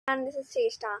And this is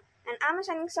Cheshtha, and I'm a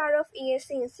Shining Star of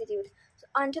ESC Institute.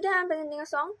 And today I'm presenting a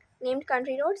song named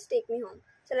Country Roads Take Me Home.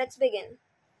 So let's begin.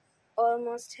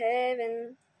 Almost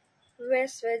heaven,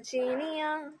 West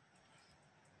Virginia,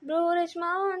 Blue Ridge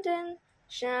Mountain,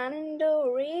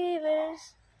 Shenandoah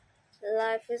rivers.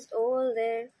 Life is old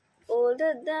there,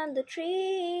 older than the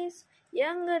trees,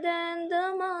 younger than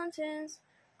the mountains,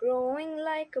 growing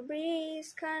like a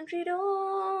breeze. Country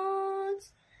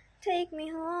roads take me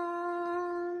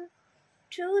home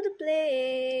to the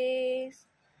place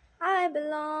I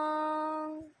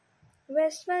belong.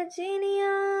 West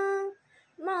Virginia,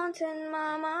 mountain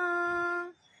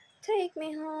mama, take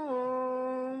me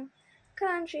home.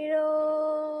 Country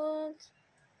roads,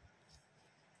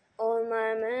 all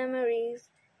my memories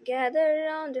gather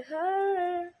round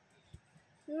her.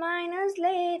 Miner's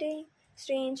lady,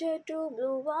 stranger to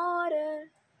blue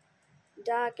water,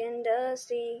 dark and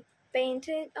dusty,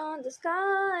 painted on the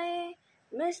sky.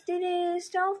 Misty days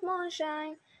of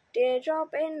moonshine,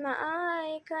 teardrop in my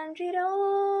eye. Country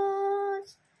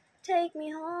roads take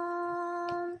me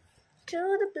home to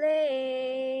the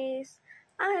place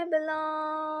I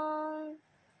belong.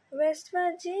 West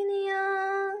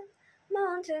Virginia,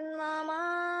 mountain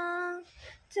mama,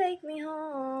 take me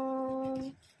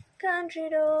home. Country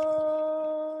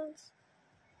roads.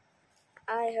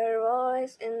 I hear her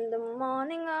voice in the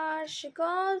morning hours, she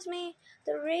calls me.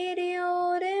 The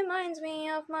radio reminds me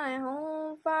of my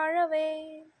home far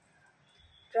away.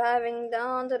 Driving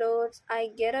down the roads,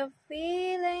 I get a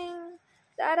feeling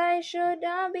that I should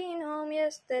have been home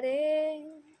yesterday.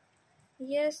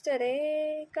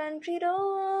 Yesterday, country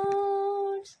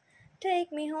roads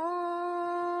take me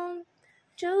home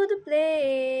to the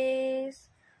place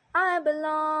I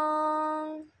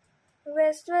belong.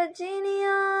 West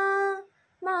Virginia,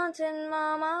 mountain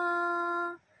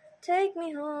mama, take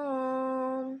me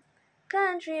home.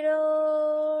 Country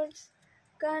roads,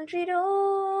 country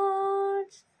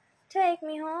roads, take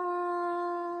me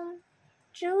home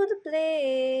to the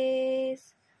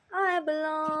place I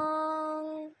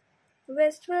belong.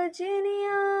 West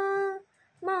Virginia,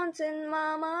 mountain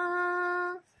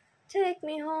mama, take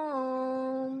me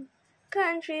home.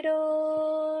 Country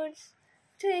roads,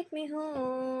 take me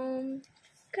home.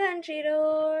 Country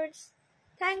roads.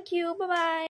 Thank you. Bye bye.